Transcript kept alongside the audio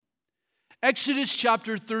Exodus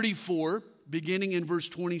chapter 34, beginning in verse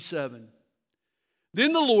 27.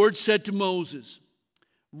 Then the Lord said to Moses,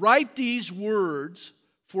 "Write these words,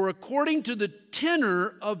 for according to the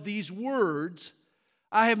tenor of these words,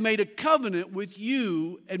 I have made a covenant with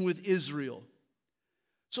you and with Israel."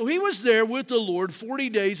 So he was there with the Lord 40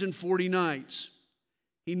 days and 40 nights.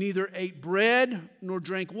 He neither ate bread nor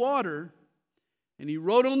drank water, and he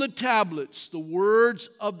wrote on the tablets the words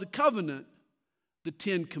of the covenant, the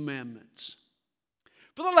 10 Commandments.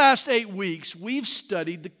 For the last 8 weeks, we've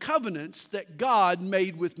studied the covenants that God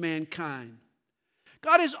made with mankind.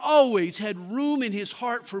 God has always had room in His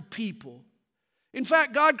heart for people. In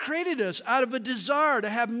fact, God created us out of a desire to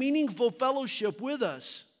have meaningful fellowship with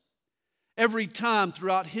us. Every time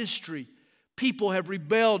throughout history, people have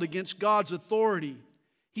rebelled against God's authority.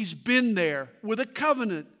 He's been there with a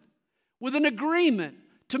covenant, with an agreement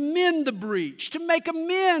to mend the breach, to make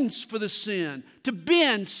amends for the sin, to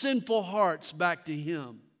bend sinful hearts back to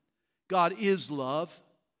Him. God is love,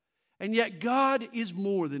 and yet God is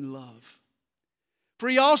more than love. For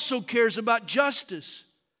He also cares about justice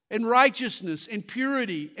and righteousness and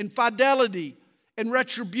purity and fidelity and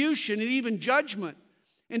retribution and even judgment.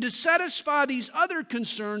 And to satisfy these other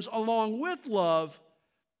concerns along with love,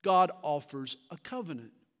 God offers a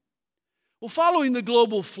covenant. Well, following the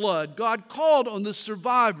global flood, God called on the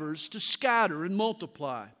survivors to scatter and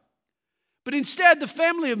multiply. But instead, the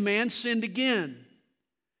family of man sinned again.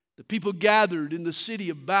 The people gathered in the city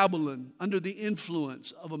of Babylon under the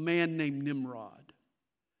influence of a man named Nimrod.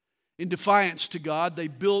 In defiance to God, they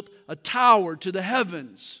built a tower to the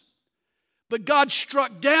heavens. But God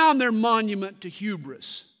struck down their monument to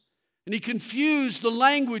hubris, and He confused the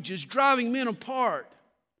languages, driving men apart.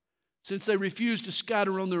 Since they refused to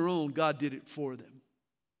scatter on their own, God did it for them.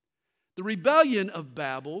 The rebellion of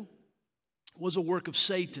Babel was a work of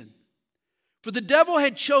Satan. For the devil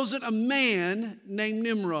had chosen a man named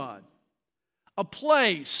Nimrod, a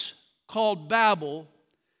place called Babel,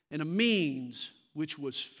 and a means which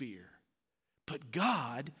was fear. But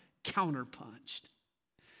God counterpunched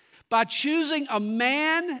by choosing a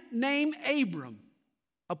man named Abram,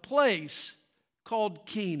 a place called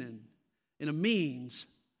Canaan, and a means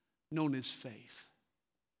known as faith.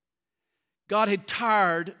 God had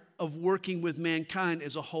tired of working with mankind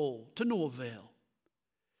as a whole, to no avail.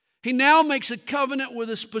 He now makes a covenant with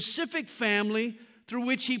a specific family through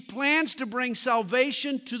which He plans to bring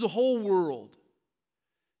salvation to the whole world.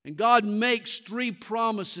 And God makes 3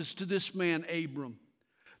 promises to this man, Abram.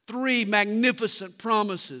 3 magnificent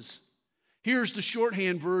promises. Here's the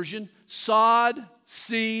shorthand version: sod,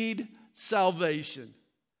 seed, salvation.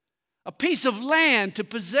 A piece of land to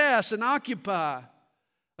possess and occupy,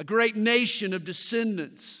 a great nation of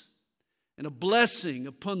descendants, and a blessing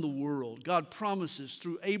upon the world. God promises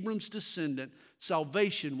through Abram's descendant,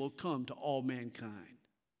 salvation will come to all mankind.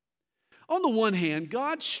 On the one hand,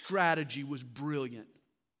 God's strategy was brilliant.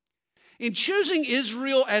 In choosing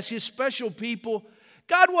Israel as His special people,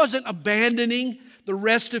 God wasn't abandoning the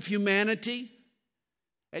rest of humanity.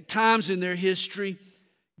 At times in their history,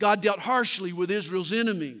 God dealt harshly with Israel's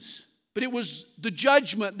enemies. But it was the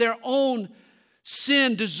judgment their own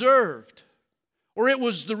sin deserved. Or it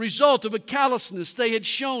was the result of a callousness they had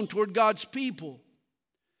shown toward God's people.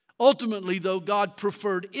 Ultimately, though, God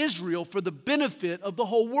preferred Israel for the benefit of the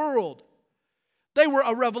whole world. They were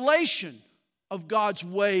a revelation of God's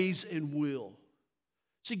ways and will.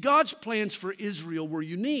 See, God's plans for Israel were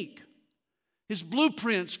unique. His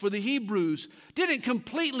blueprints for the Hebrews didn't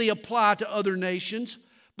completely apply to other nations.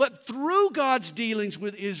 But through God's dealings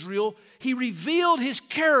with Israel, He revealed His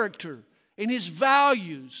character and His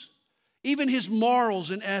values, even His morals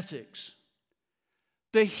and ethics.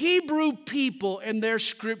 The Hebrew people and their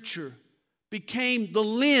scripture became the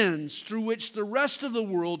lens through which the rest of the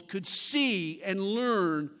world could see and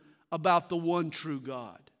learn about the one true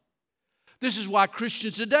God. This is why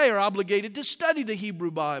Christians today are obligated to study the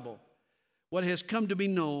Hebrew Bible, what has come to be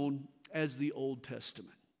known as the Old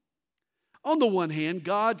Testament. On the one hand,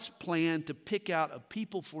 God's plan to pick out a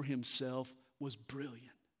people for Himself was brilliant.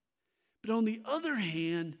 But on the other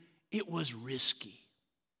hand, it was risky.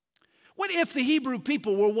 What if the Hebrew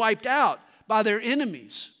people were wiped out by their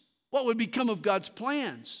enemies? What would become of God's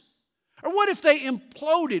plans? Or what if they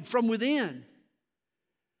imploded from within?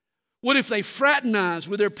 What if they fraternized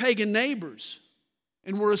with their pagan neighbors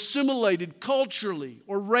and were assimilated culturally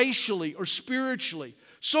or racially or spiritually?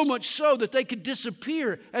 So much so that they could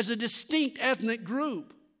disappear as a distinct ethnic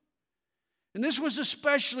group. And this was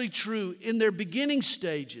especially true in their beginning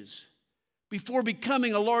stages, before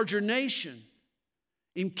becoming a larger nation.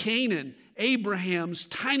 In Canaan, Abraham's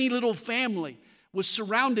tiny little family was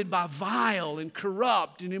surrounded by vile and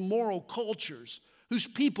corrupt and immoral cultures whose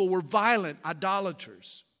people were violent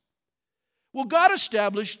idolaters. Well, God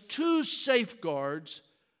established two safeguards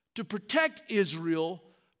to protect Israel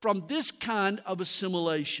from this kind of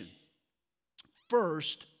assimilation.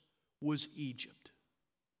 First was Egypt.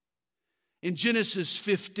 In Genesis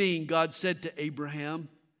 15, God said to Abraham,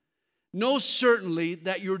 "Know certainly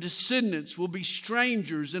that your descendants will be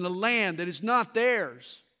strangers in a land that is not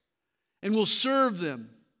theirs, and will serve them.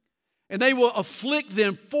 And they will afflict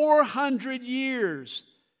them 400 years.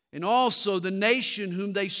 And also the nation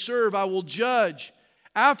whom they serve I will judge.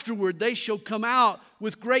 Afterward they shall come out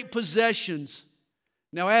with great possessions.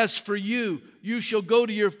 Now as for you, you shall go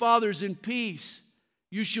to your fathers in peace.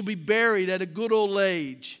 You shall be buried at a good old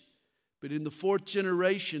age. But in the fourth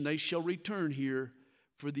generation they shall return here,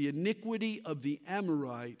 for the iniquity of the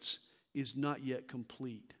Amorites is not yet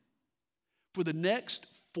complete." For the next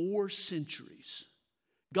 4 centuries,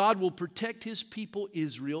 God will protect his people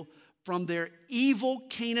Israel from their evil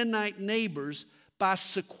Canaanite neighbors by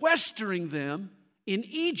sequestering them in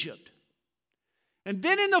Egypt. And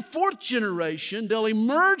then in the 4th generation, they'll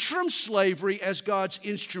emerge from slavery as God's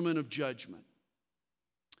instrument of judgment.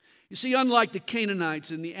 You see, unlike the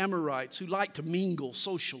Canaanites and the Amorites who liked to mingle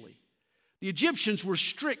socially, the Egyptians were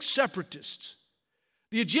strict separatists.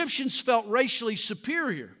 The Egyptians felt racially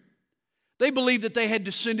superior. They believed that they had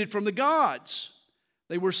descended from the gods.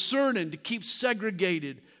 They were certain to keep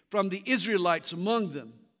segregated from the Israelites among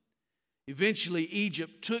them. Eventually,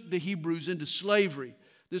 Egypt took the Hebrews into slavery.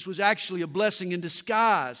 This was actually a blessing in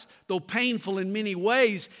disguise. Though painful in many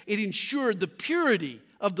ways, it ensured the purity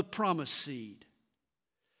of the promised seed.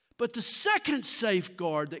 But the second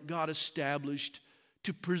safeguard that God established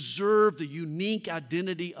to preserve the unique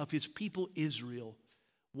identity of his people Israel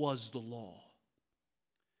was the law.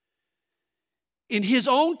 In his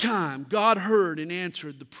own time, God heard and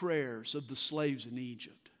answered the prayers of the slaves in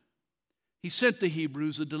Egypt. He sent the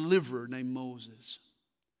Hebrews a deliverer named Moses.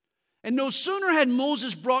 And no sooner had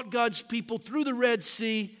Moses brought God's people through the Red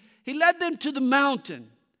Sea, he led them to the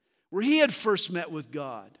mountain where he had first met with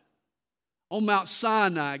God. On Mount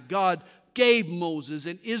Sinai, God gave Moses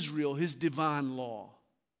and Israel his divine law.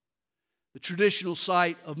 The traditional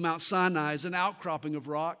site of Mount Sinai is an outcropping of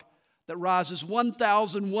rock that rises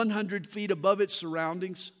 1,100 feet above its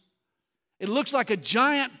surroundings. It looks like a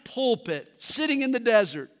giant pulpit sitting in the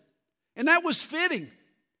desert. And that was fitting,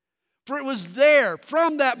 for it was there,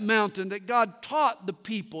 from that mountain, that God taught the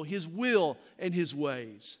people his will and his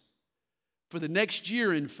ways. For the next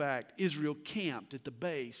year, in fact, Israel camped at the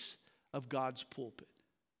base of God's pulpit.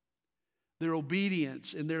 Their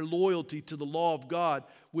obedience and their loyalty to the law of God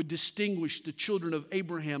would distinguish the children of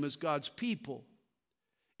Abraham as God's people.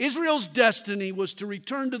 Israel's destiny was to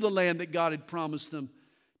return to the land that God had promised them,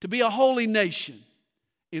 to be a holy nation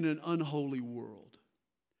in an unholy world.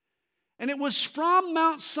 And it was from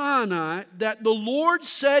Mount Sinai that the Lord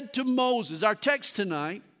said to Moses, our text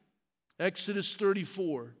tonight, Exodus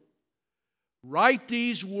 34, "Write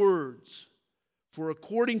these words, for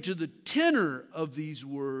according to the tenor of these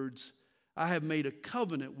words, I have made a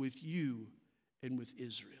covenant with you and with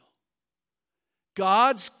Israel."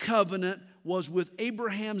 God's covenant was with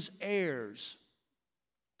Abraham's heirs,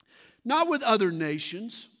 not with other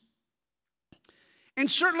nations, and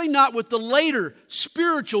certainly not with the later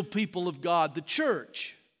spiritual people of God, the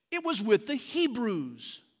church. It was with the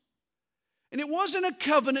Hebrews. And it wasn't a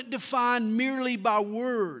covenant defined merely by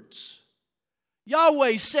words.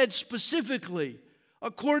 Yahweh said specifically,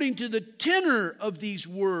 according to the tenor of these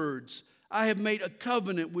words, I have made a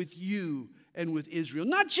covenant with you and with Israel.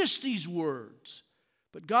 Not just these words,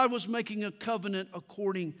 but God was making a covenant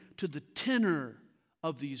according to the tenor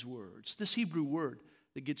of these words. This Hebrew word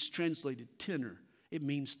that gets translated tenor, it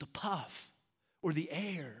means the puff or the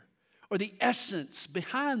air or the essence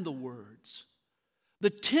behind the words. The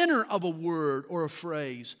tenor of a word or a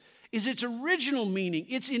phrase is its original meaning,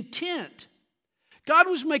 its intent. God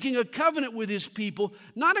was making a covenant with his people,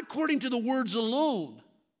 not according to the words alone,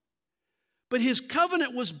 but his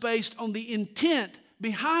covenant was based on the intent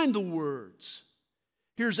behind the words.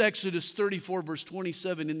 Here's Exodus 34, verse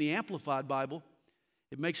 27 in the Amplified Bible.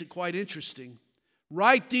 It makes it quite interesting.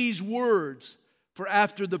 "Write these words, for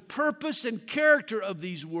after the purpose and character of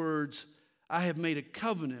these words, I have made a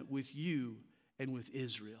covenant with you and with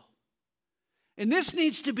Israel." And this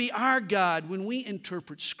needs to be our guide when we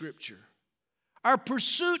interpret Scripture. Our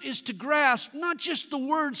pursuit is to grasp not just the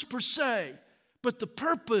words per se, but the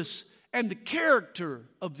purpose and the character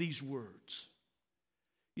of these words.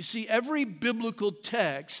 You see, every biblical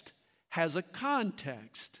text has a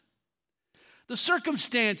context. The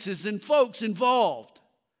circumstances and folks involved,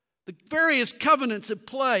 the the various covenants at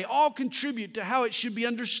play all contribute to how it should be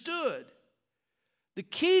understood. The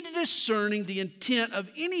key to discerning the intent of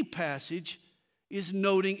any passage is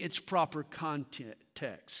noting its proper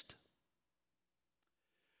context.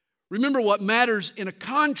 Remember, what matters in a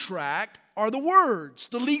contract are the words,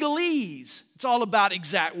 the legalese. It's all about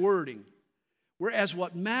exact wording. Whereas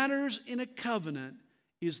what matters in a covenant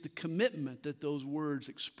is the commitment that those words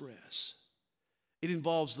express. It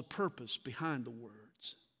involves the purpose behind the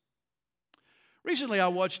words. Recently, I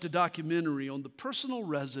watched a documentary on the personal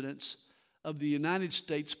residence of the United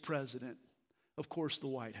States president, of course, the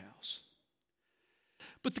White House.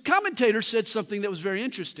 But the commentator said something that was very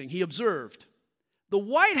interesting. He observed, the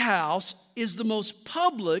White House is the most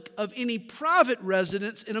public of any private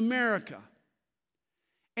residence in America.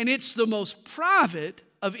 And it's the most private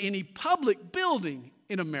of any public building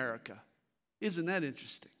in America. Isn't that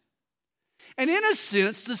interesting? And in a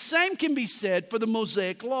sense, the same can be said for the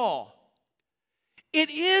Mosaic Law. It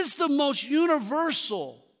is the most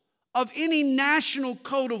universal of any national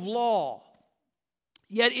code of law.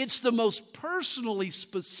 Yet it's the most personally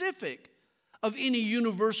specific of any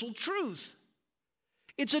universal truth.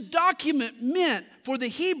 It's a document meant for the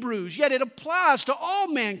Hebrews, yet it applies to all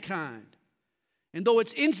mankind. And though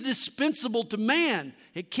it's indispensable to man,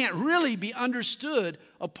 it can't really be understood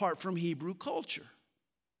apart from Hebrew culture.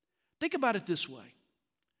 Think about it this way.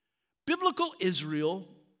 Biblical Israel,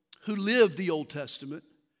 who lived the Old Testament,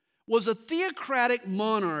 was a theocratic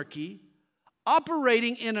monarchy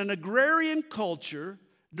operating in an agrarian culture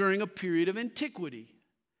during a period of antiquity.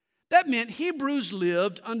 That meant Hebrews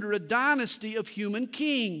lived under a dynasty of human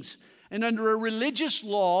kings and under a religious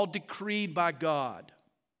law decreed by God.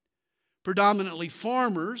 Predominantly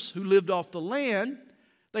farmers who lived off the land,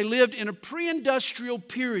 they lived in a pre-industrial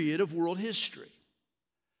period of world history.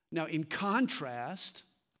 Now, in contrast,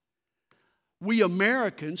 we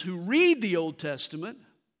Americans who read the Old Testament,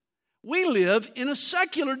 we live in a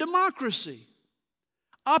secular democracy,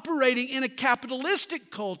 operating in a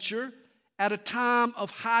capitalistic culture at a time of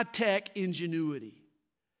high-tech ingenuity.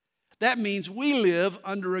 That means we live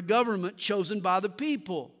under a government chosen by the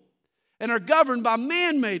people and are governed by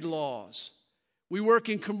man-made laws. We work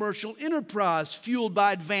in commercial enterprise fueled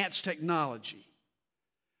by advanced technology.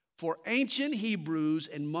 For ancient Hebrews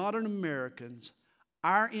and modern Americans,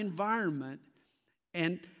 our environment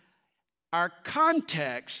and our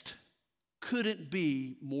context couldn't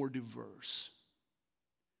be more diverse.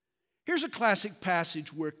 Here's a classic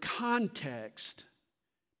passage where context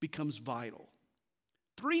becomes vital.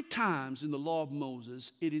 3 times in the law of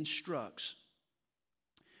Moses, it instructs,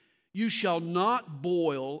 "You shall not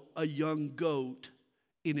boil a young goat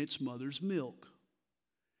in its mother's milk."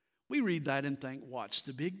 We read that and think, what's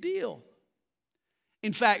the big deal?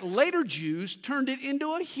 In fact, later Jews turned it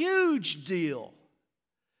into a huge deal.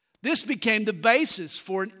 This became the basis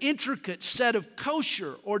for an intricate set of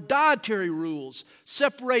kosher or dietary rules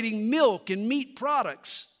separating milk and meat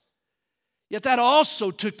products. Yet that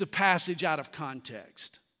also took the passage out of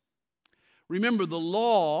context. Remember, the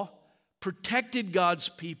law protected God's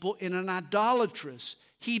people in an idolatrous,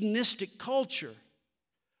 hedonistic culture.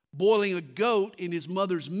 Boiling a goat in his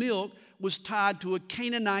mother's milk was tied to a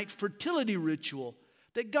Canaanite fertility ritual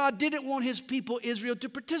that God didn't want his people Israel to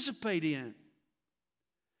participate in.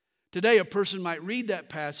 Today, a person might read that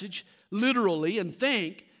passage literally and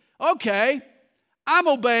think, okay, I'm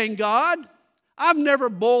obeying God. I've never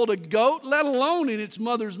boiled a goat, let alone in its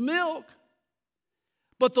mother's milk.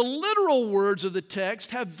 But the literal words of the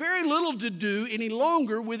text have very little to do any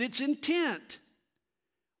longer with its intent.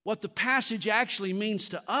 What the passage actually means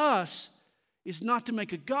to us is not to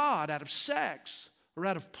make a god out of sex or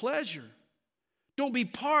out of pleasure. Don't be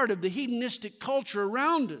part of the hedonistic culture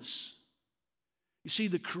around us. You see,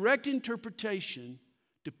 the correct interpretation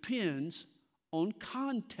depends on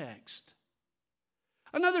context.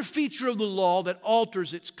 Another feature of the law that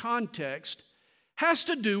alters its context has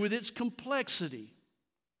to do with its complexity.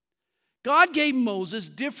 God gave Moses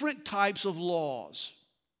different types of laws.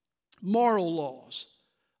 Moral laws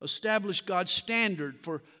established God's standard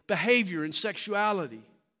for behavior and sexuality.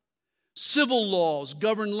 Civil laws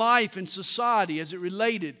governed life and society as it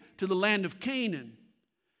related to the land of Canaan.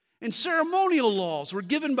 And ceremonial laws were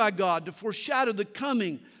given by God to foreshadow the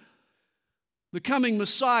coming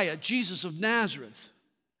Messiah, Jesus of Nazareth.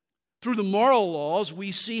 Through the moral laws,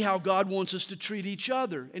 we see how God wants us to treat each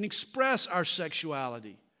other and express our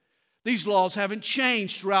sexuality. These laws haven't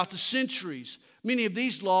changed throughout the centuries. Many of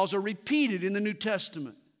these laws are repeated in the New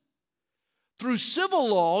Testament. Through civil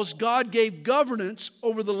laws, God gave governance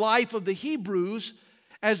over the life of the Hebrews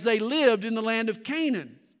as they lived in the land of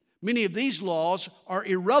Canaan. Many of these laws are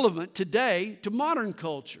irrelevant today to modern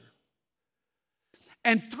culture.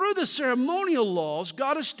 And through the ceremonial laws,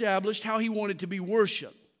 God established how he wanted to be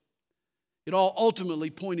worshiped. It all ultimately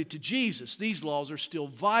pointed to Jesus. These laws are still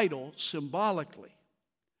vital symbolically.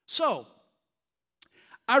 So,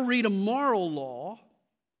 I read a moral law,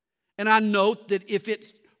 and I note that if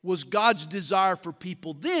it was God's desire for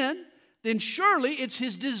people then surely it's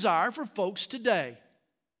his desire for folks today.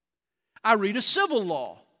 I read a civil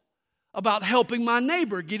law about helping my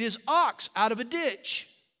neighbor get his ox out of a ditch.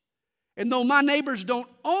 And though my neighbors don't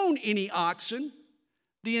own any oxen,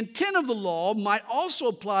 the intent of the law might also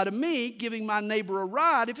apply to me giving my neighbor a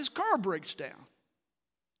ride if his car breaks down.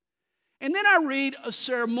 And then I read a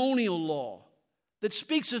ceremonial law that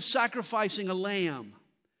speaks of sacrificing a lamb.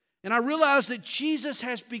 And I realize that Jesus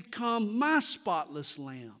has become my spotless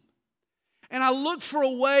lamb. And I look for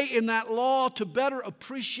a way in that law to better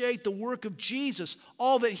appreciate the work of Jesus,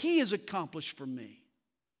 all that he has accomplished for me.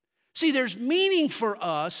 See, there's meaning for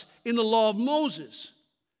us in the law of Moses,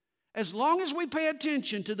 as long as we pay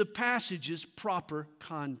attention to the passage's proper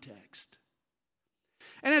context.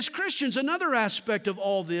 And as Christians, another aspect of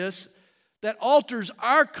all this that alters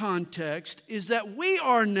our context is that we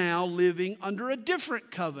are now living under a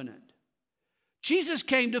different covenant. Jesus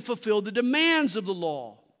came to fulfill the demands of the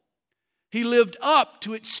law. He lived up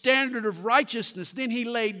to its standard of righteousness. Then he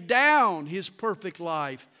laid down his perfect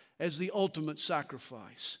life as the ultimate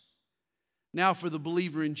sacrifice. Now for the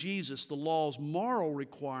believer in Jesus, the law's moral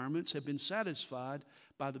requirements have been satisfied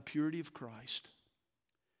by the purity of Christ.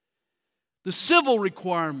 The civil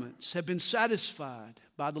requirements have been satisfied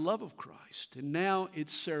by the love of Christ. And now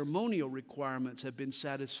its ceremonial requirements have been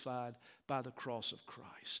satisfied by the cross of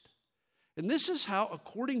Christ. And this is how,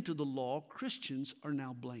 according to the law, Christians are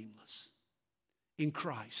now blameless in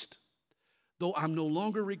Christ. Though I'm no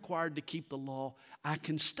longer required to keep the law, I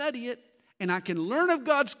can study it and I can learn of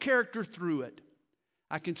God's character through it.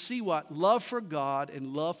 I can see what love for God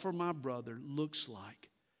and love for my brother looks like.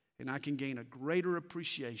 And I can gain a greater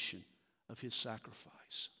appreciation of his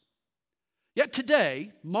sacrifice. Yet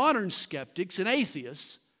today, modern skeptics and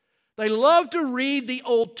atheists, they love to read the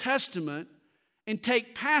Old Testament and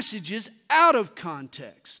take passages out of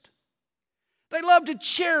context. They love to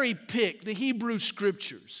cherry pick the Hebrew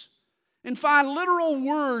Scriptures and find literal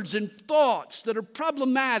words and thoughts that are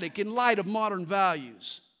problematic in light of modern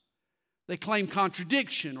values. They claim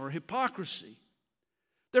contradiction or hypocrisy.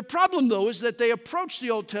 Their problem, though, is that they approach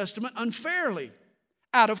the Old Testament unfairly,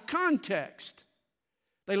 out of context.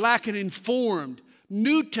 They lack an informed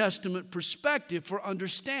New Testament perspective for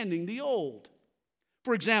understanding the Old.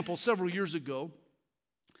 For example, several years ago,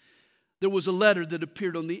 there was a letter that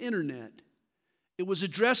appeared on the internet. It was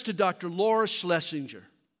addressed to Dr. Laura Schlesinger.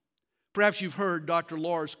 Perhaps you've heard Dr.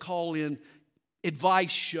 Laura's call-in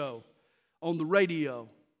advice show on the radio.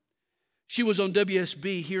 She was on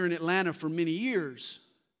WSB here in Atlanta for many years.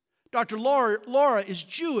 Dr. Laura is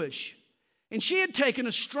Jewish, and she had taken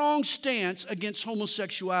a strong stance against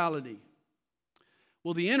homosexuality.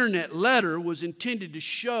 Well, the internet letter was intended to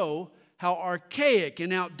show how archaic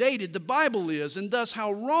and outdated the Bible is, and thus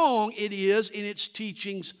how wrong it is in its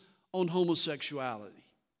teachings on homosexuality.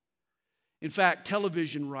 In fact,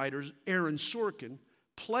 television writer Aaron Sorkin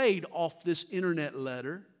played off this internet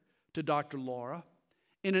letter to Dr. Laura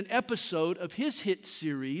in an episode of his hit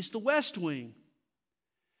series, The West Wing.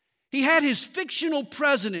 He had his fictional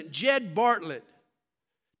president, Jed Bartlett,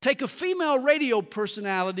 take a female radio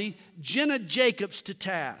personality, Jenna Jacobs, to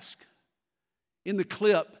task. In the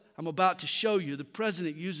clip I'm about to show you, the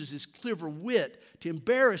president uses his clever wit to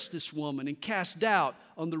embarrass this woman and cast doubt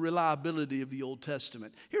on the reliability of the Old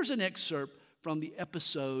Testament. Here's an excerpt from the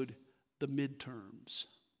episode, The Midterms.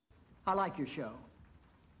 I like your show.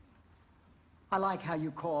 I like how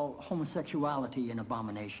you call homosexuality an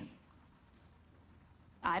abomination.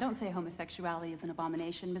 I don't say homosexuality is an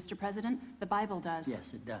abomination, Mr. President. The Bible does.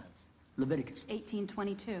 Yes, it does. Leviticus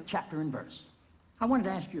 18:22. Chapter and verse. I wanted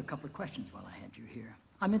to ask you a couple of questions while I had you here.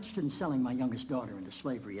 I'm interested in selling my youngest daughter into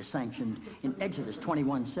slavery, as sanctioned in Exodus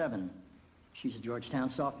 21:7. She's a Georgetown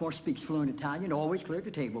sophomore, speaks fluent Italian, always cleared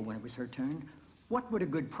the table when it was her turn. What would a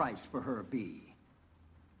good price for her be?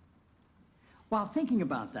 While thinking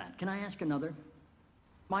about that, can I ask another?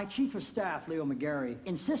 My chief of staff, Leo McGarry,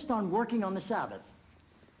 insists on working on the Sabbath.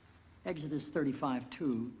 Exodus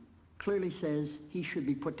 35:2 clearly says he should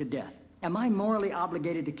be put to death. Am I morally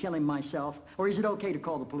obligated to kill him myself, or is it okay to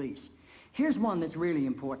call the police? Here's one that's really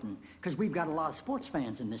important, because we've got a lot of sports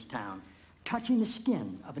fans in this town. Touching the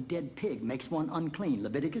skin of a dead pig makes one unclean,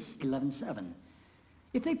 Leviticus 11:7.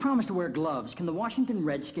 If they promise to wear gloves, can the Washington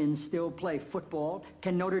Redskins still play football?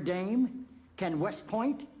 Can Notre Dame? Can West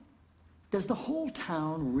Point? Does the whole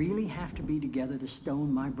town really have to be together to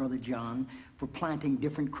stone my brother John for planting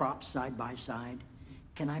different crops side by side?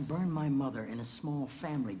 Can I burn my mother in a small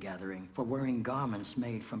family gathering for wearing garments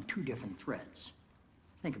made from two different threads?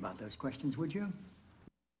 Think about those questions, would you?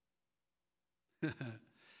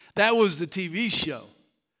 That was the TV show.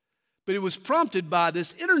 But it was prompted by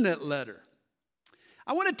this internet letter.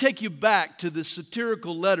 I want to take you back to the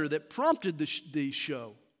satirical letter that prompted the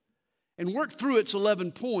show and work through its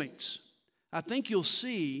 11 points. I think you'll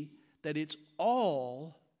see that it's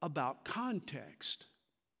all about context.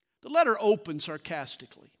 The letter opens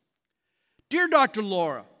sarcastically. Dear Dr.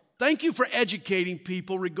 Laura, thank you for educating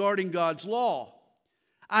people regarding God's law.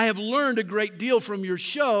 I have learned a great deal from your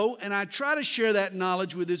show, and I try to share that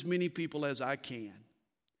knowledge with as many people as I can.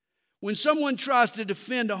 When someone tries to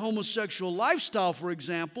defend a homosexual lifestyle, for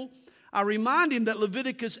example, I remind him that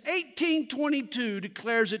Leviticus 18:22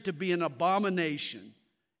 declares it to be an abomination.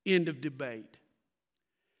 End of debate.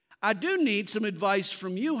 I do need some advice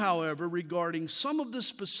from you, however, regarding some of the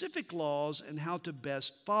specific laws and how to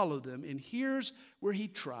best follow them. And here's where he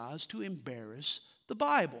tries to embarrass the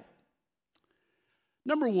Bible.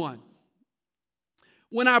 Number one,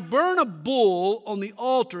 when I burn a bull on the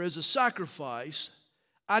altar as a sacrifice,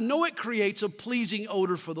 I know it creates a pleasing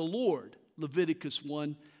odor for the Lord. Leviticus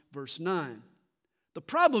 1, verse 9. The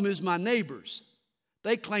problem is my neighbors.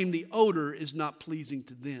 They claim the odor is not pleasing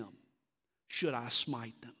to them. Should I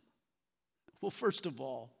smite them? Well, first of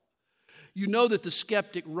all, you know that the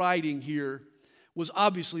skeptic writing here was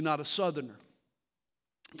obviously not a Southerner.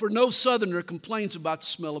 For no Southerner complains about the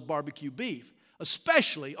smell of barbecue beef,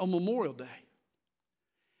 especially on Memorial Day.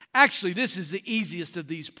 Actually, this is the easiest of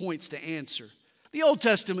these points to answer. The Old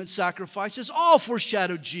Testament sacrifices all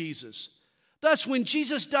foreshadowed Jesus. Thus, when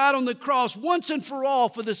Jesus died on the cross once and for all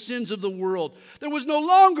for the sins of the world, there was no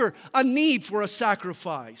longer a need for a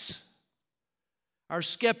sacrifice. Our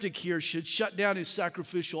skeptic here should shut down his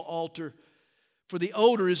sacrificial altar, for the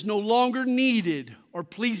odor is no longer needed or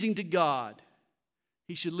pleasing to God.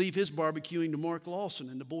 He should leave his barbecuing to Mark Lawson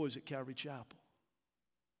and the boys at Calvary Chapel.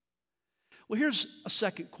 Well, here's a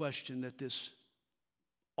second question that this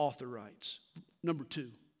author writes. Number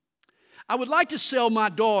 2. I would like to sell my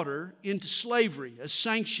daughter into slavery as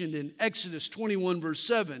sanctioned in Exodus 21, verse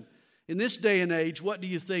 7. In this day and age, what do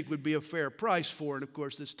you think would be a fair price for? And of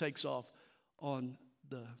course, this takes off on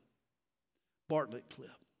the Bartlett clip.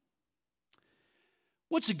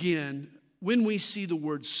 Once again, when we see the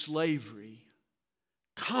word slavery,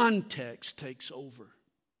 context takes over.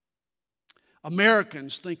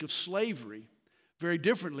 Americans think of slavery very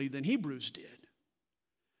differently than Hebrews did.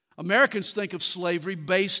 Americans think of slavery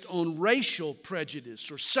based on racial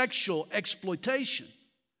prejudice or sexual exploitation,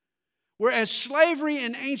 whereas slavery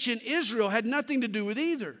in ancient Israel had nothing to do with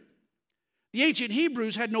either. The ancient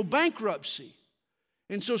Hebrews had no bankruptcy,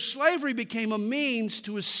 and so slavery became a means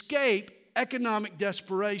to escape economic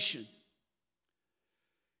desperation.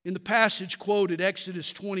 In the passage quoted,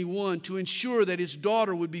 Exodus 21, to ensure that his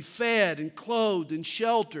daughter would be fed and clothed and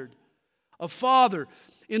sheltered, a father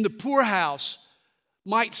in the poorhouse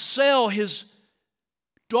might sell his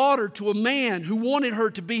daughter to a man who wanted her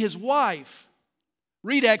to be his wife.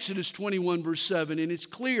 Read Exodus 21, verse 7, and it's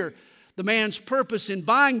clear the man's purpose in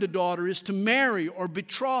buying the daughter is to marry or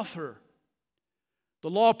betroth her. The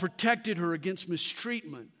law protected her against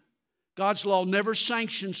mistreatment. God's law never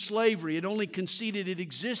sanctioned slavery. It only conceded it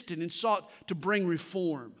existed and sought to bring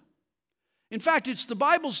reform. In fact, it's the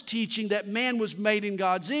Bible's teaching that man was made in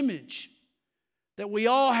God's image, that we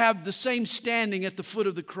all have the same standing at the foot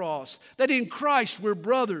of the cross, that in Christ we're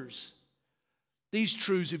brothers. These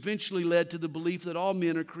truths eventually led to the belief that all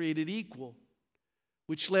men are created equal,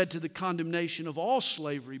 which led to the condemnation of all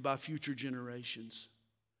slavery by future generations.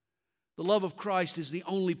 The love of Christ is the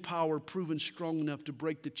only power proven strong enough to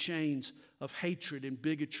break the chains of hatred and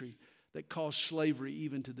bigotry that cause slavery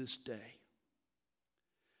even to this day.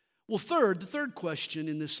 Well, the third question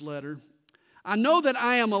in this letter, I know that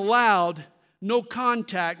I am allowed no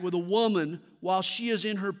contact with a woman while she is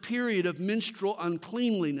in her period of menstrual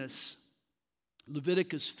uncleanliness.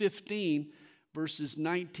 Leviticus 15, verses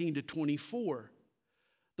 19 to 24.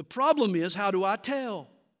 The problem is, how do I tell?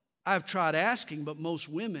 I've tried asking, but most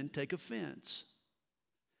women take offense.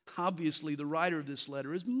 Obviously, the writer of this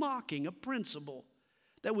letter is mocking a principle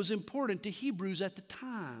that was important to Hebrews at the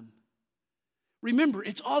time. Remember,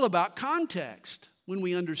 it's all about context when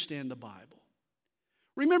we understand the Bible.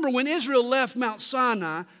 Remember, when Israel left Mount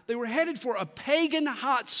Sinai, they were headed for a pagan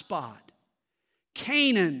hotspot.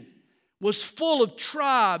 Canaan was full of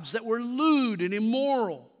tribes that were lewd and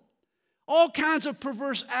immoral. All kinds of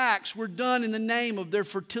perverse acts were done in the name of their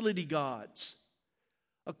fertility gods.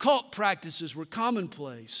 Occult practices were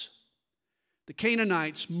commonplace. The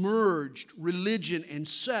Canaanites merged religion and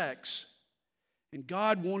sex, and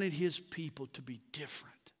God wanted his people to be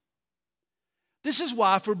different. This is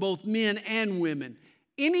why for both men and women,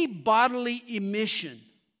 any bodily emission,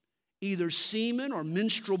 either semen or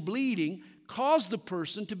menstrual bleeding, caused the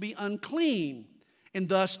person to be unclean and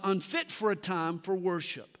thus unfit for a time for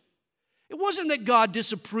worship. It wasn't that God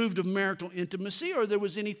disapproved of marital intimacy or there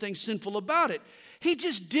was anything sinful about it. He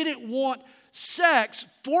just didn't want sex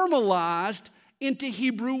formalized into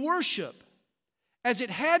Hebrew worship, as it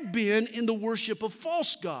had been in the worship of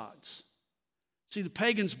false gods. See, the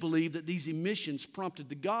pagans believed that these emissions prompted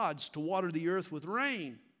the gods to water the earth with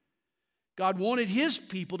rain. God wanted his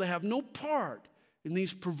people to have no part in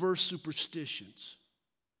these perverse superstitions.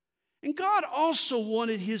 And God also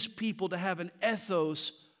wanted his people to have an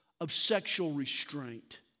ethos of sexual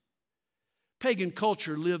restraint. Pagan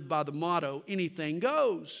culture lived by the motto, anything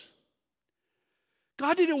goes.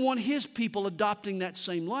 God didn't want his people adopting that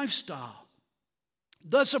same lifestyle.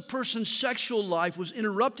 Thus, a person's sexual life was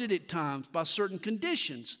interrupted at times by certain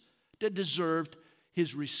conditions that deserved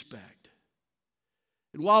his respect.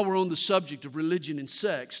 And while we're on the subject of religion and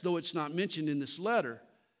sex, though it's not mentioned in this letter,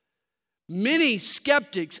 many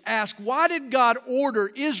skeptics ask, why did God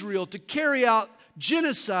order Israel to carry out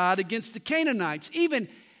genocide against the Canaanites, even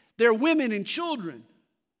their women and children?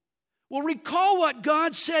 Well, recall what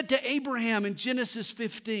God said to Abraham in Genesis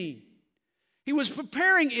 15. He was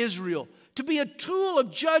preparing Israel to be a tool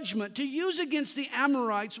of judgment to use against the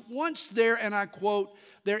Amorites once their, and I quote,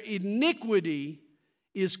 their iniquity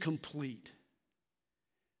is complete.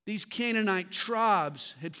 These Canaanite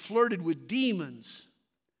tribes had flirted with demons.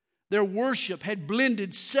 Their worship had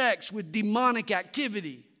blended sex with demonic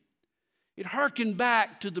activity. It harkened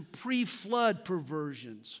back to the pre-flood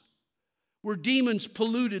perversions, where demons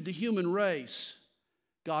polluted the human race.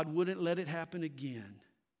 God wouldn't let it happen again.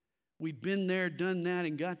 We'd been there, done that,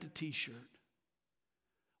 and got the t-shirt.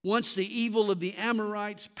 Once the evil of the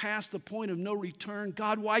Amorites passed the point of no return,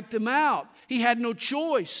 God wiped them out. He had no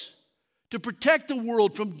choice. To protect the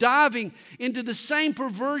world from diving into the same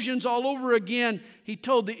perversions all over again, he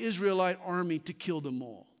told the Israelite army to kill them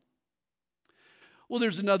all. Well,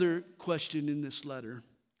 there's another question in this letter,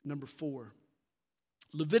 number 4.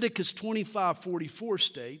 Leviticus 25:44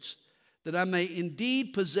 states that I may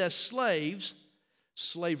indeed possess slaves,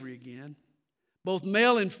 slavery again, both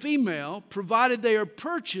male and female, provided they are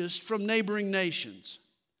purchased from neighboring nations.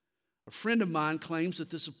 A friend of mine claims that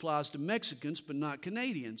this applies to Mexicans but not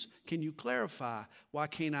Canadians. Can you clarify, why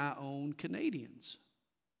can't I own Canadians?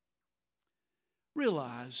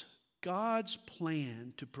 Realize God's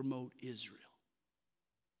plan to promote Israel.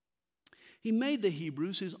 He made the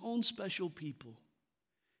Hebrews his own special people.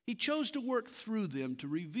 He chose to work through them to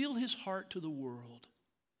reveal his heart to the world.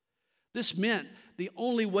 This meant the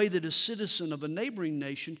only way that a citizen of a neighboring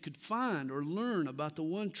nation could find or learn about the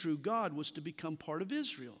one true God was to become part of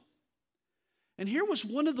Israel. And here was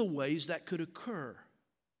one of the ways that could occur: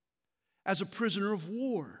 as a prisoner of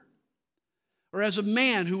war, or as a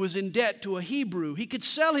man who was in debt to a Hebrew. He could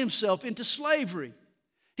sell himself into slavery.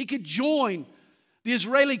 He could join the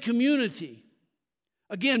Israeli community.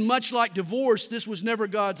 Again, much like divorce, this was never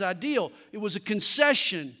God's ideal. It was a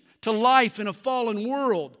concession to life in a fallen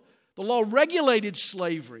world. The law regulated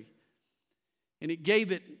slavery, and it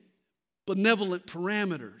gave it benevolent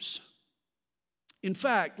parameters. In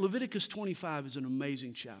fact, Leviticus 25 is an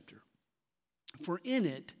amazing chapter. For in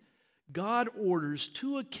it, God orders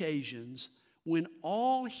 2 occasions when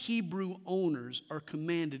all Hebrew owners are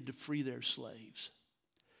commanded to free their slaves.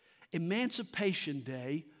 Emancipation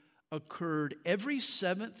Day occurred every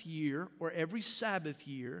 7th year or every Sabbath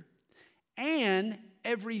year, and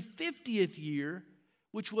every 50th year,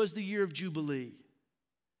 which was the year of Jubilee.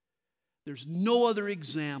 There's no other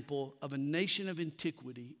example of a nation of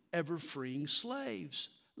antiquity ever freeing slaves,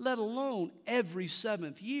 let alone every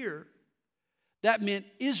 7th year. That meant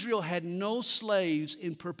Israel had no slaves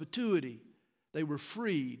in perpetuity. They were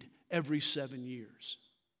freed every 7 years.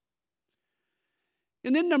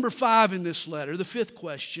 And then number 5 in this letter, the 5th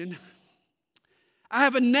question. I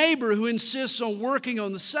have a neighbor who insists on working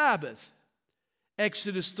on the Sabbath.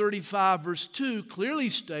 Exodus 35 verse 2 clearly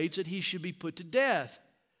states that he should be put to death.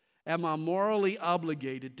 Am I morally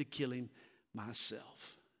obligated to kill him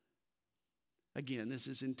myself? Again, this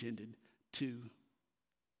is intended to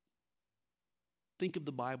think of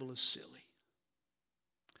the Bible as silly.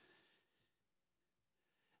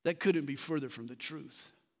 That couldn't be further from the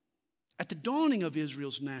truth. At the dawning of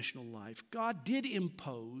Israel's national life, God did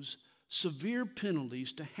impose severe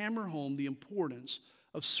penalties to hammer home the importance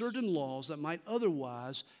of certain laws that might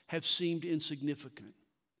otherwise have seemed insignificant.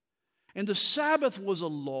 And the Sabbath was a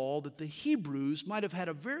law that the Hebrews might have had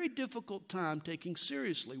a very difficult time taking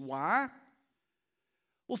seriously. Why?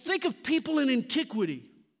 Well, think of people in antiquity.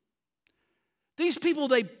 These people,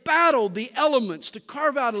 they battled the elements to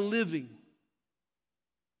carve out a living.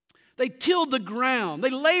 They tilled the ground. They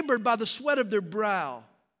labored by the sweat of their brow.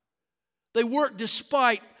 They worked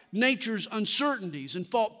despite nature's uncertainties and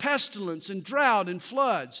fought pestilence and drought and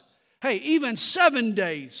floods. Hey, even 7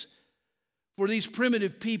 days for these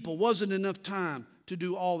primitive people wasn't enough time to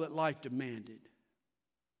do all that life demanded.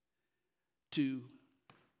 To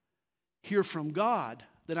hear from God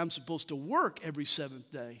that I'm supposed to work every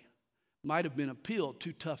seventh day might have been a pill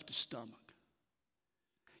too tough to stomach.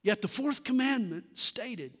 Yet the fourth commandment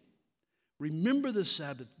stated, remember the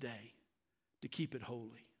Sabbath day to keep it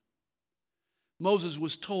holy. Moses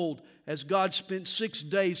was told, as God spent 6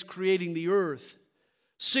 days creating the earth,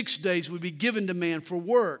 6 days would be given to man for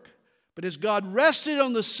work. But as God rested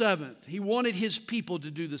on the seventh, He wanted His people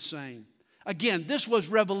to do the same. Again, this was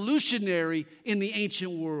revolutionary in the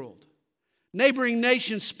ancient world. Neighboring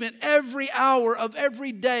nations spent every hour of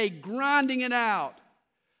every day grinding it out.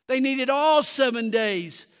 They needed all 7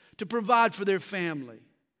 days to provide for their family.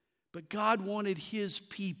 But God wanted His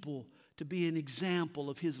people to be an example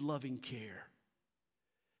of His loving care.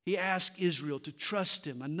 He asked Israel to trust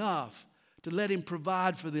Him enough to let Him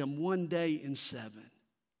provide for them 1 day in 7.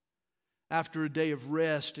 After a day of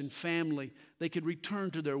rest and family, they could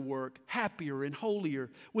return to their work happier and holier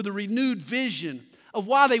with a renewed vision of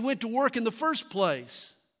why they went to work in the first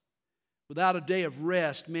place. Without a day of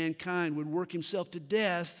rest, mankind would work himself to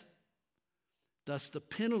death. Thus, the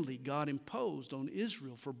penalty God imposed on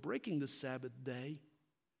Israel for breaking the Sabbath day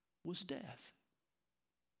was death.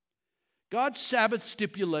 God's Sabbath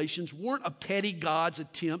stipulations weren't a petty God's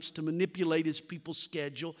attempts to manipulate His people's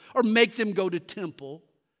schedule or make them go to temple.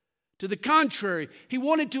 To the contrary, He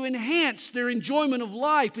wanted to enhance their enjoyment of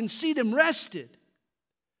life and see them rested.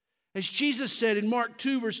 As Jesus said in Mark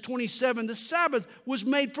 2, verse 27, the Sabbath was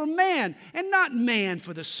made for man and not man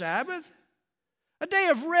for the Sabbath. A day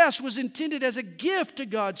of rest was intended as a gift to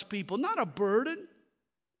God's people, not a burden.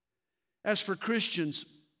 As for Christians,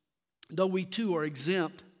 though we too are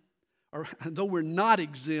exempt, or though we're not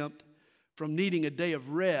exempt from needing a day of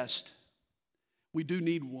rest, we do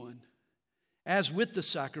need one. As with the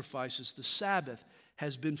sacrifices, the Sabbath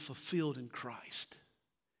has been fulfilled in Christ.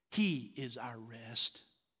 He is our rest.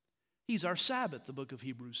 He's our Sabbath, the book of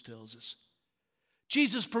Hebrews tells us.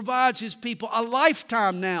 Jesus provides His people a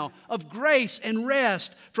lifetime now of grace and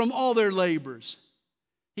rest from all their labors.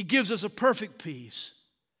 He gives us a perfect peace.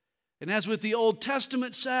 And as with the Old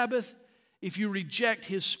Testament Sabbath, if you reject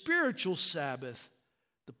His spiritual Sabbath,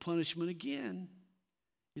 the punishment again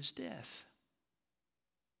is death.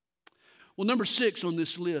 Well, number 6 on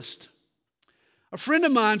this list. A friend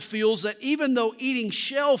of mine feels that even though eating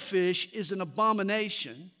shellfish is an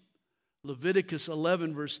abomination, Leviticus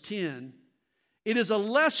 11 verse 10, it is a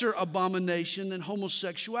lesser abomination than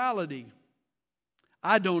homosexuality.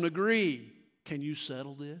 I don't agree. Can you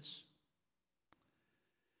settle this?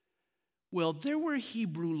 Well, there were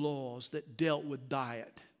Hebrew laws that dealt with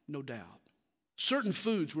diet, no doubt. Certain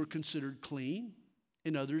foods were considered clean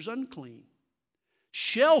and others unclean.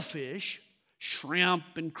 Shellfish, shrimp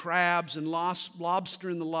and crabs and lobster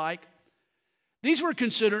and the like, these were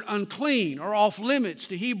considered unclean or off limits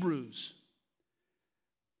to Hebrews.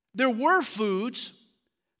 There were foods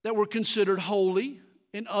that were considered holy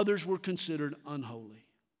and others were considered unholy.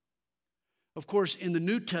 Of course, in the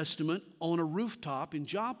New Testament, on a rooftop in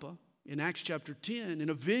Joppa, in Acts chapter 10, in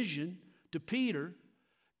a vision to Peter,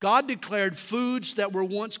 God declared foods that were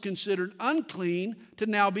once considered unclean to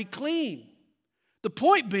now be clean. The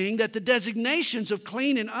point being that the designations of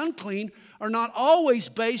clean and unclean are not always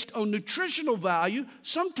based on nutritional value.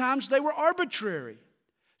 Sometimes they were arbitrary.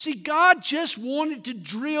 See, God just wanted to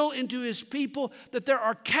drill into His people that there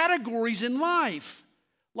are categories in life,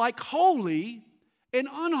 like holy and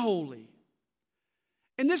unholy.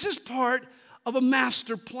 And this is part of a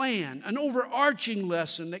master plan, an overarching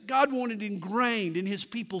lesson that God wanted ingrained in His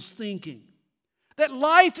people's thinking. That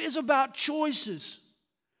life is about choices.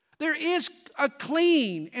 There is a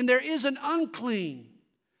clean and there is an unclean.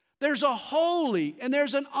 There's a holy and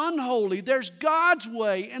there's an unholy. There's God's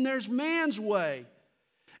way and there's man's way.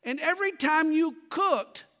 And every time you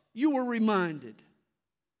cooked, you were reminded.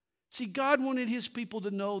 See, God wanted His people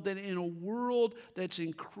to know that in a world that's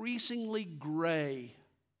increasingly gray,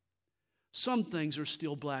 some things are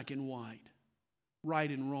still black and white, right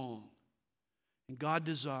and wrong. And God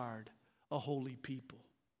desired a holy people.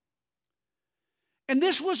 And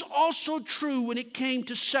this was also true when it came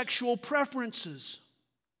to sexual preferences.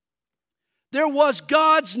 There was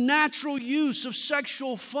God's natural use of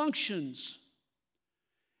sexual functions.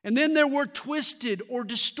 And then there were twisted or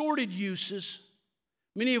distorted uses,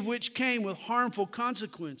 many of which came with harmful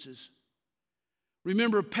consequences.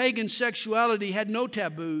 Remember, pagan sexuality had no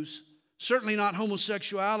taboos, certainly not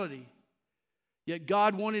homosexuality. Yet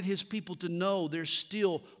God wanted His people to know there's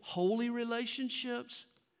still holy relationships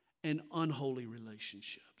and unholy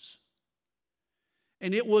relationships.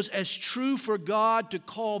 And it was as true for God to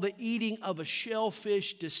call the eating of a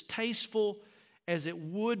shellfish distasteful as it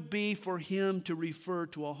would be for Him to refer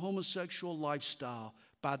to a homosexual lifestyle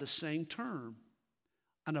by the same term,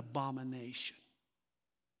 an abomination.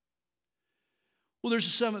 Well, there's a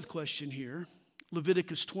seventh question here.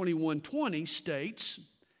 Leviticus 21:20 states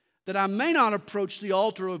that I may not approach the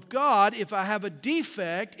altar of God if I have a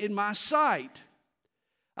defect in my sight.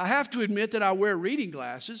 I have to admit that I wear reading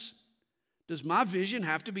glasses. Does my vision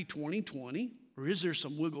have to be 20/20, or is there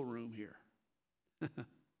some wiggle room here?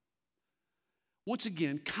 Once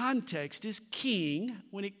again, context is king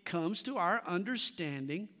when it comes to our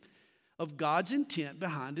understanding of God's intent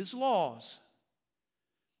behind His laws.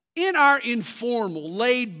 In our informal,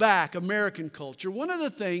 laid-back American culture, one of the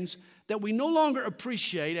things that we no longer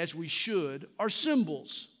appreciate as we should are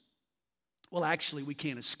symbols. Well, actually, we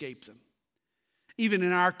can't escape them. Even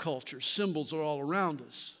in our culture, symbols are all around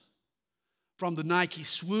us. From the Nike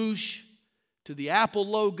swoosh to the Apple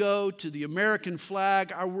logo to the American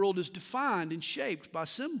flag, our world is defined and shaped by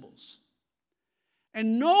symbols.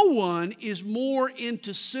 And no one is more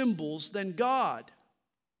into symbols than God.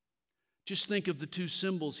 Just think of the two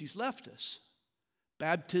symbols He's left us: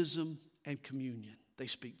 baptism and communion. They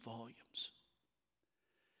speak volumes.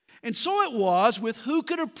 And so it was with who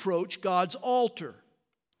could approach God's altar.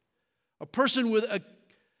 A person with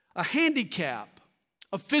a handicap,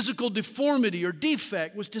 a physical deformity or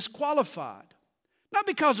defect was disqualified. Not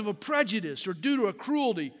because of a prejudice or due to a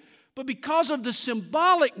cruelty, but because of the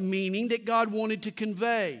symbolic meaning that God wanted to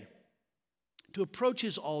convey. To approach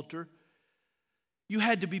His altar, you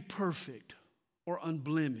had to be perfect or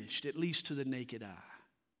unblemished, at least to the naked eye.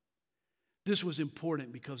 This was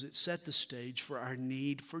important because it set the stage for our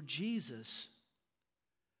need for Jesus.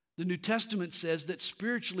 The New Testament says that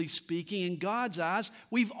spiritually speaking, in God's eyes,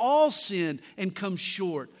 we've all sinned and come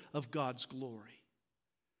short of God's glory.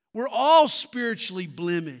 We're all spiritually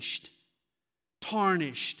blemished,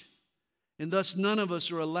 tarnished, and thus none of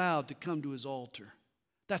us are allowed to come to His altar.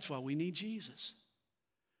 That's why we need Jesus.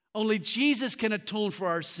 Only Jesus can atone for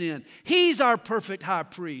our sin. He's our perfect high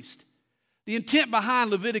priest. The intent behind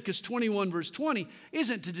Leviticus 21 verse 20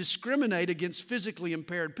 isn't to discriminate against physically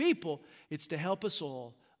impaired people. It's to help us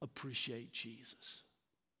all appreciate Jesus.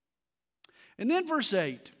 And then verse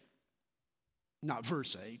 8, not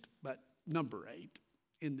verse 8, but number 8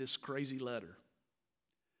 in this crazy letter.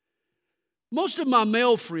 Most of my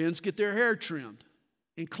male friends get their hair trimmed,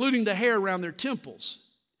 including the hair around their temples,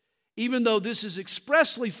 even though this is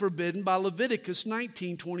expressly forbidden by Leviticus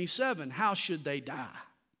 19:27. How should they die?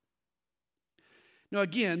 Now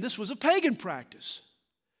again, this was a pagan practice.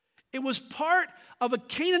 It was part of a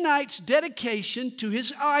Canaanite's dedication to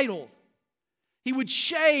his idol. He would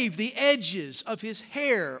shave the edges of his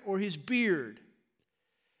hair or his beard.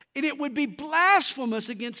 And it would be blasphemous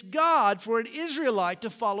against God for an Israelite to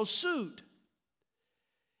follow suit.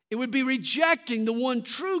 It would be rejecting the one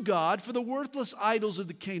true God for the worthless idols of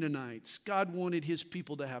the Canaanites. God wanted His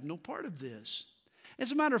people to have no part of this.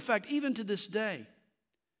 As a matter of fact, even to this day,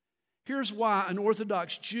 here's why an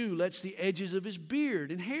Orthodox Jew lets the edges of his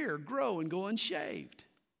beard and hair grow and go unshaved.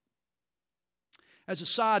 As a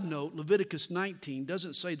side note, Leviticus 19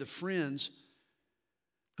 doesn't say the friends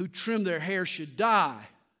who trim their hair should die.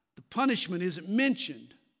 The punishment isn't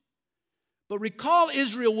mentioned. But recall,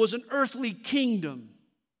 Israel was an earthly kingdom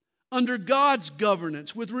under God's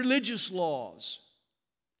governance with religious laws.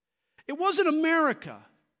 It wasn't America.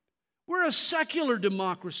 We're a secular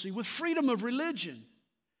democracy with freedom of religion.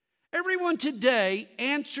 Everyone today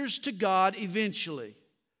answers to God eventually.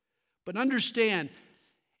 But understand,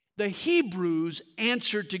 the Hebrews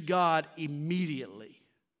answered to God immediately.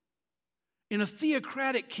 In a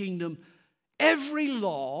theocratic kingdom, every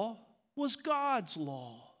law was God's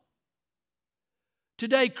law.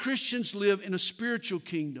 Today, Christians live in a spiritual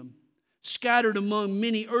kingdom, scattered among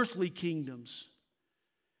many earthly kingdoms.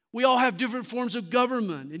 We all have different forms of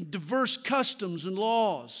government and diverse customs and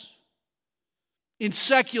laws. In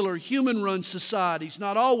secular, human-run societies,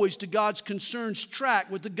 not always do God's concerns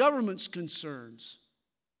track with the government's concerns.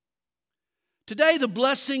 Today, the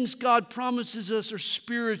blessings God promises us are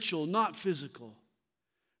spiritual, not physical.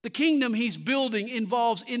 The kingdom He's building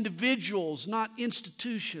involves individuals, not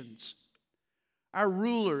institutions. Our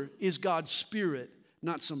ruler is God's Spirit,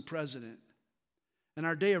 not some president. And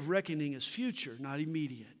our day of reckoning is future, not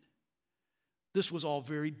immediate. This was all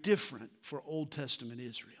very different for Old Testament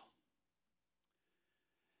Israel.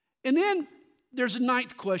 And then there's a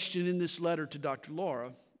ninth question in this letter to Dr.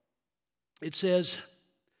 Laura. It says,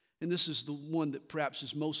 and this is the one that perhaps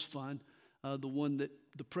is most fun, the one that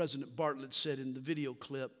the President Bartlett said in the video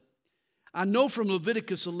clip. I know from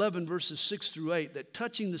Leviticus 11 verses 6 through 8 that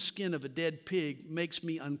touching the skin of a dead pig makes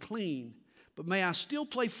me unclean. But may I still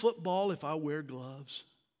play football if I wear gloves?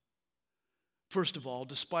 First of all,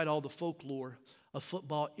 despite all the folklore, a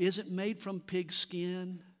football isn't made from pig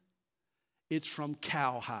skin. It's from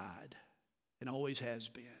cowhide and always has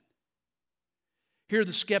been. Here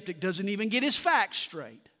the skeptic doesn't even get his facts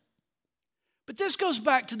straight. But this goes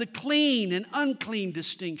back to the clean and unclean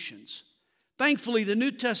distinctions. Thankfully, the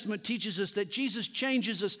New Testament teaches us that Jesus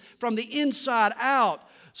changes us from the inside out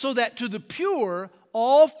so that to the pure,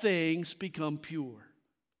 all things become pure.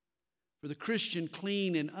 For the Christian,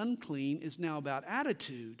 clean and unclean is now about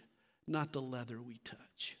attitude, not the leather we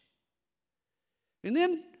touch. And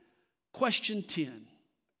then question 10.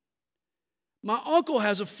 My uncle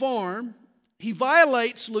has a farm. He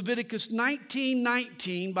violates Leviticus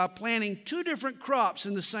 19:19 by planting 2 different crops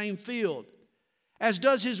in the same field, as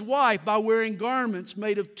does his wife by wearing garments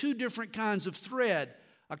made of 2 different kinds of thread,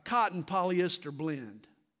 a cotton polyester blend.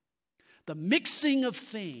 The mixing of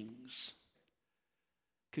things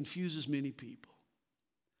confuses many people.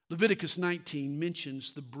 Leviticus 19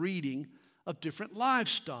 mentions the breeding of different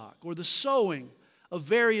livestock, or the sowing of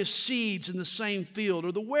various seeds in the same field,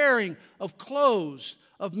 or the wearing of clothes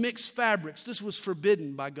of mixed fabrics. This was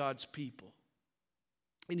forbidden by God's people.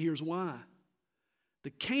 And here's why.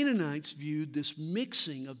 The Canaanites viewed this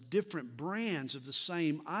mixing of different brands of the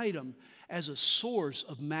same item as a source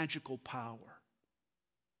of magical power.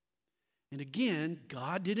 And again,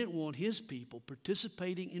 God didn't want his people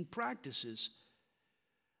participating in practices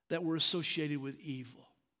that were associated with evil.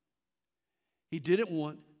 He didn't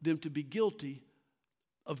want them to be guilty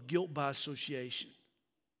of guilt by association.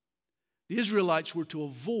 The Israelites were to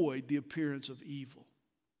avoid the appearance of evil.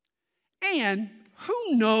 And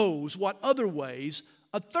who knows what other ways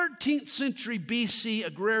a 13th century BC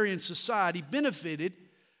agrarian society benefited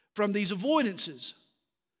from these avoidances.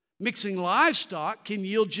 Mixing livestock can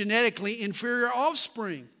yield genetically inferior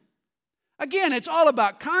offspring. Again, it's all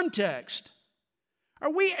about context.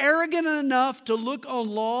 Are we arrogant enough to look on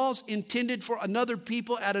laws intended for another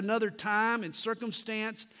people at another time and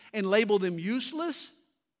circumstance and label them useless?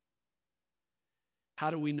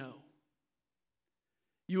 How do we know?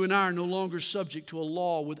 You and I are no longer subject to a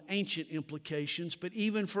law with ancient implications, but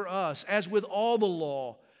even for us, as with all the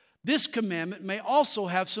law, this commandment may also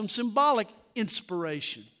have some symbolic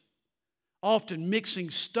inspiration. Often mixing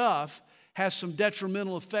stuff has some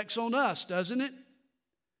detrimental effects on us, doesn't it?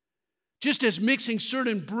 Just as mixing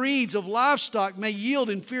certain breeds of livestock may yield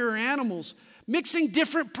inferior animals, mixing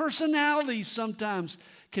different personalities sometimes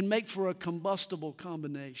can make for a combustible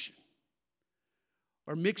combination.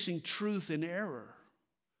 Or mixing truth and error,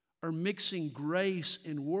 or mixing grace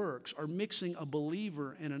and works, or mixing a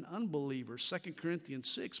believer and an unbeliever. 2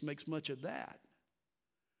 Corinthians 6 makes much of that.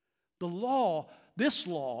 This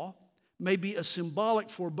law, may be a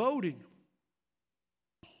symbolic foreboding.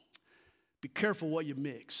 Be careful what you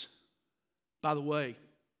mix. By the way,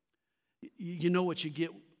 you know what you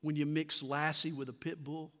get when you mix Lassie with a pit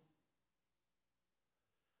bull?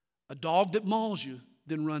 A dog that mauls you,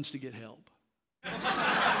 then runs to get help.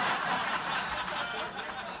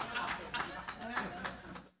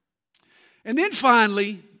 And then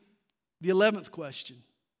finally, the 11th question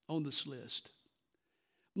on this list.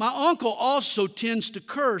 My uncle also tends to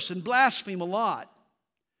curse and blaspheme a lot.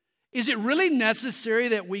 Is it really necessary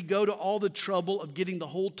that we go to all the trouble of getting the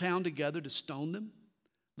whole town together to stone them?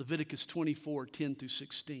 Leviticus 24:10 through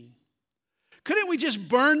 16. Couldn't we just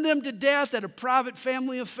burn them to death at a private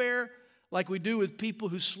family affair like we do with people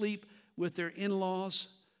who sleep with their in-laws?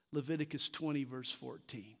 Leviticus 20 verse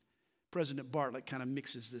 14. President Bartlett kind of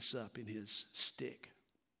mixes this up in his stick.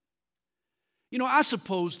 You know, I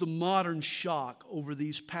suppose the modern shock over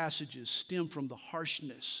these passages stem from the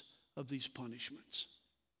harshness of these punishments.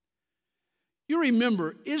 You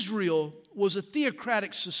remember, Israel was a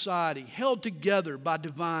theocratic society held together by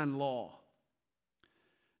divine law.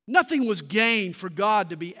 Nothing was gained for God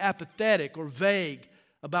to be apathetic or vague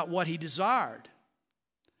about what he desired.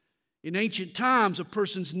 In ancient times, a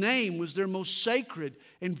person's name was their most sacred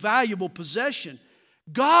and valuable possession.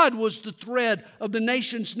 God was the thread of the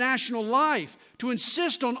nation's national life. To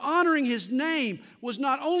insist on honoring his name was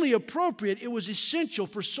not only appropriate, it was essential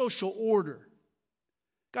for social order.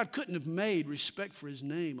 God couldn't have made respect for his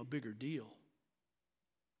name a bigger deal.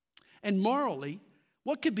 And morally,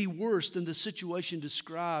 what could be worse than the situation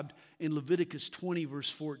described in Leviticus 20, verse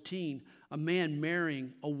 14, a man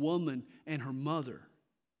marrying a woman and her mother?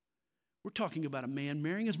 We're talking about a man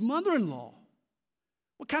marrying his mother-in-law.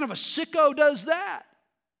 What kind of a sicko does that?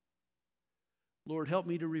 Lord, help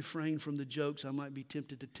me to refrain from the jokes I might be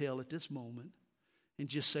tempted to tell at this moment and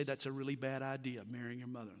just say that's a really bad idea, marrying your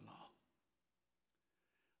mother-in-law.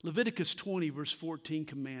 Leviticus 20, verse 14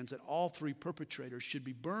 commands that all three perpetrators should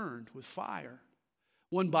be burned with fire.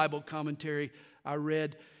 One Bible commentary I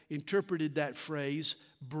read interpreted that phrase,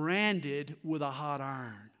 branded with a hot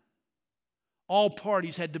iron. All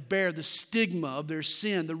parties had to bear the stigma of their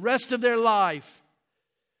sin the rest of their life.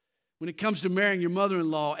 When it comes to marrying your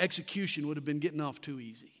mother-in-law, execution would have been getting off too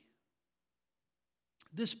easy.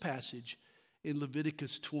 This passage in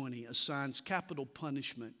Leviticus 20 assigns capital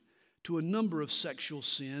punishment to a number of sexual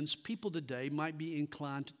sins people today might be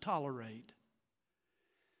inclined to tolerate.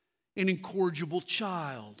 An incorrigible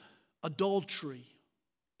child, adultery,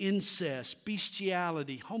 incest,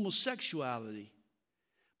 bestiality, homosexuality.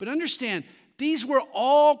 But understand, these were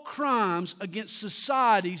all crimes against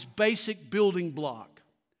society's basic building block,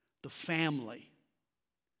 the family.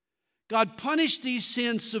 God punished these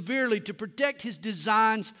sins severely to protect his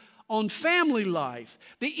designs on family life,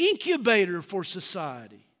 the incubator for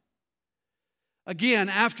society. Again,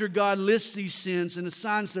 after God lists these sins and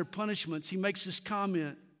assigns their punishments, he makes this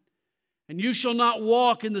comment, "And you shall not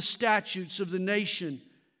walk in the statutes of the nation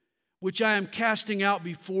which I am casting out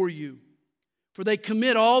before you. For they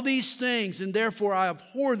commit all these things, and therefore I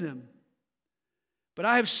abhor them. But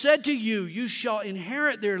I have said to you, you shall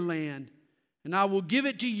inherit their land, and I will give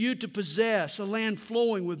it to you to possess, a land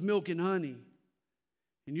flowing with milk and honey.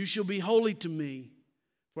 And you shall be holy to me,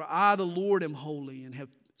 for I, the Lord, am holy, and have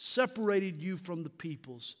separated you from the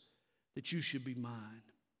peoples, that you should be mine."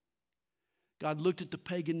 God looked at the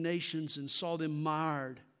pagan nations and saw them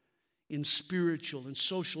mired in spiritual and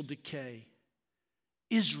social decay.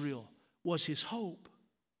 Israel was his hope.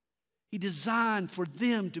 He designed for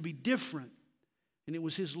them to be different, and it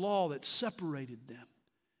was his law that separated them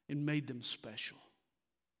and made them special.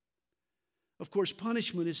 Of course,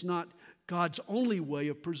 punishment is not God's only way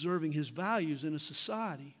of preserving his values in a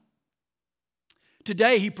society.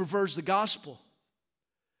 Today, he perverts the gospel.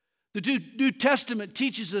 The New Testament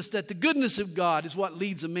teaches us that the goodness of God is what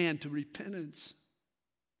leads a man to repentance.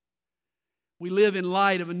 We live in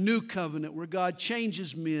light of a new covenant where God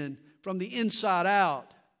changes men from the inside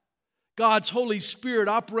out. God's Holy Spirit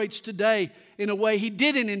operates today in a way he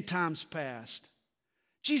didn't in times past.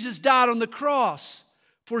 Jesus died on the cross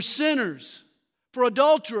for sinners, for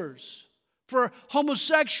adulterers, for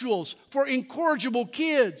homosexuals, for incorrigible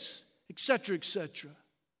kids, etc., etc.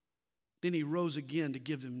 Then he rose again to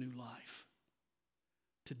give them new life.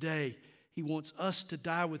 Today, he wants us to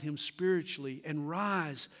die with him spiritually and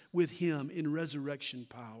rise with him in resurrection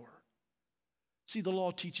power. See, the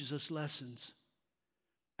law teaches us lessons.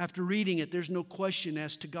 After reading it, there's no question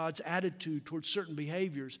as to God's attitude towards certain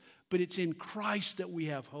behaviors, but it's in Christ that we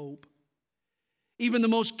have hope. Even the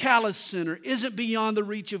most callous sinner isn't beyond the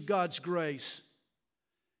reach of God's grace.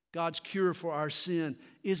 God's cure for our sin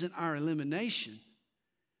isn't our elimination,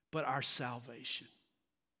 but our salvation.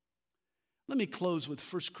 Let me close with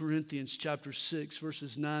 1 Corinthians chapter 6,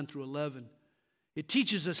 verses 9 through 11. It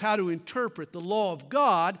teaches us how to interpret the law of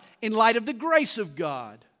God in light of the grace of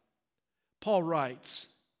God. Paul writes,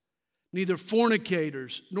 "Neither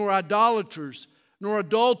fornicators, nor idolaters, nor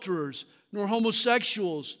adulterers, nor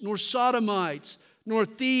homosexuals, nor sodomites, nor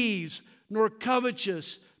thieves, nor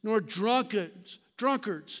covetous, nor drunkards,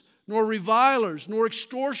 nor revilers, nor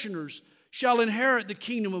extortioners shall inherit the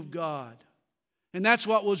kingdom of God." And that's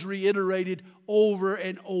what was reiterated over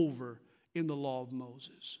and over in the law of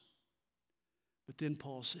Moses. But then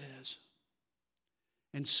Paul says,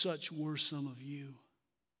 "And such were some of you."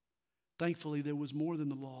 Thankfully, there was more than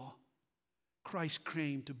the law. Christ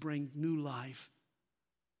came to bring new life.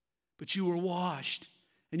 But you were washed,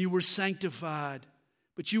 and you were sanctified,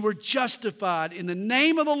 but you were justified in the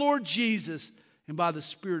name of the Lord Jesus and by the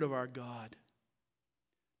Spirit of our God.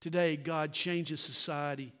 Today, God changes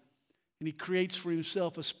society, and he creates for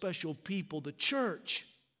himself a special people, the church,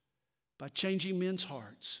 by changing men's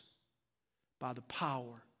hearts by the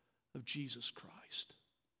power of Jesus Christ.